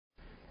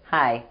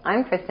Hi,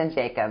 I'm Kristin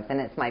Jacobs,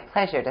 and it's my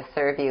pleasure to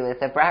serve you as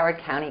a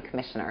Broward County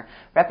Commissioner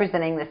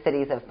representing the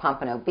cities of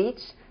Pompano Beach,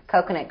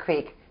 Coconut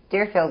Creek,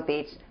 Deerfield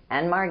Beach,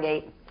 and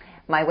Margate.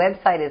 My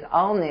website is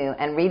all new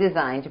and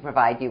redesigned to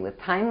provide you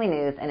with timely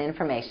news and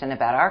information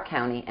about our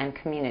county and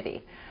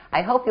community.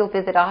 I hope you'll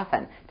visit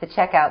often to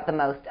check out the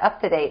most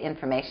up-to-date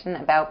information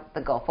about the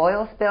Gulf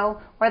oil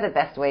spill or the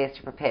best ways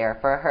to prepare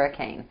for a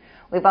hurricane.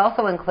 We've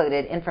also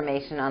included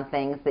information on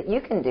things that you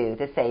can do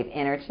to save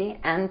energy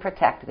and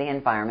protect the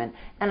environment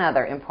and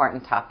other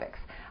important topics.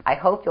 I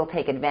hope you'll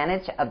take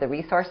advantage of the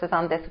resources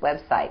on this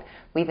website.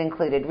 We've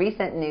included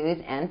recent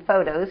news and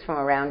photos from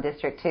around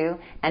District 2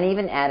 and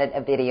even added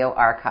a video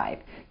archive.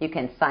 You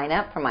can sign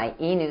up for my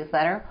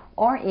e-newsletter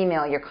or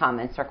email your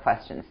comments or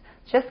questions.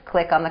 Just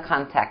click on the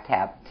Contact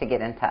tab to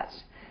get in touch.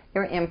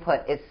 Your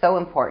input is so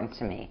important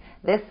to me.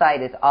 This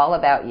site is all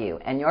about you,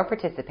 and your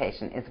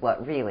participation is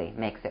what really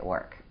makes it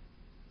work.